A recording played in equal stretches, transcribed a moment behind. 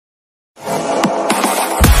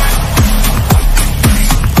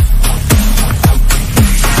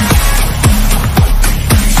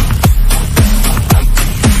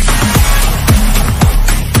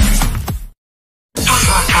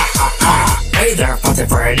Hey there, Fuzzy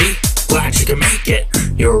Freddy. Glad you can make it.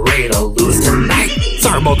 You're ready to lose tonight.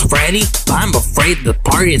 Sorry about Freddy, I'm afraid the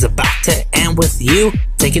party is about to end with you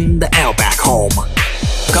taking the L back home.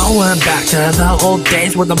 Going back to the old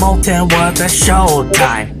days where the molten was a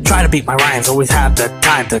showtime. Try to beat my rhymes, always have the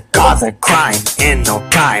time to cause a crime in no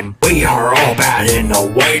time. We are all bad in a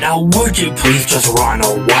way, now would you please just run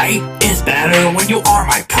away? It's better when you are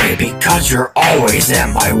my prey because you're always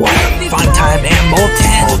in my way. Fun time and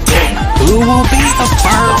molten. Who will be the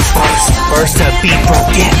first to be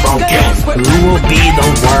broken? Who will be the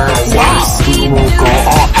worst? Who will go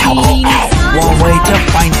all out? One way to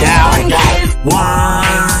find out.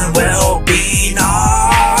 One will be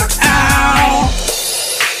knocked out.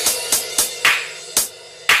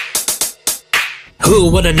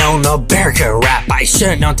 Who would've known a bear could rap? I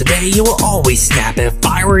should've known today you will always snap. If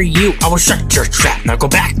I were you, I would shut your trap. Now go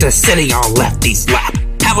back to sitting on Lefty's lap.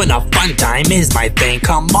 Having a fun time is my thing.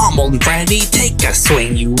 Come on, Molten Freddy, take a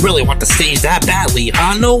swing. You really want to stage that badly,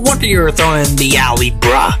 huh? No wonder you're thrown in the alley,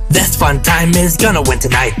 bruh. This fun time is gonna win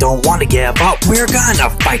tonight. Don't wanna give up, we're gonna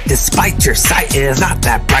fight. Despite your sight is not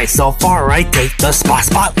that bright. So far I take the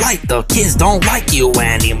spotlight. The kids don't like you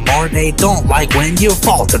anymore. They don't like when you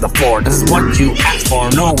fall to the floor. This is what you asked for.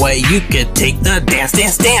 No way you could take the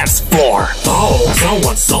dance floor. Oh,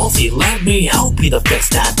 someone's salty. Let me help you to fix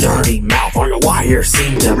that dirty mouth. Or your wires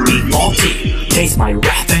seem to be faulty. Taste my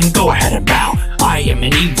wrath and go ahead and bow. I am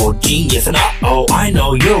an evil genius and uh-oh, I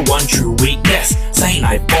know your one true weakness. Saying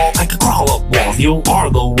I fall, I can crawl up walls. You are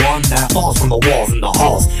the one that falls from the walls in the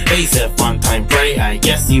halls. Face it, fun time Freddy, I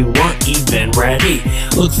guess you weren't even ready.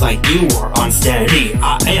 Looks like you were unsteady.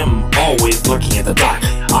 I am always lurking in the dark.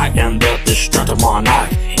 I am the destructive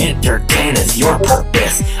monarch. Entertain is your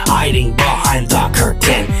purpose, hiding behind the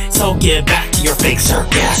curtain. So get back to your fake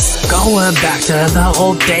circus. Going back to the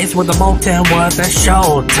old days where the molten was a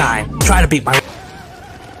showtime. Try to beat my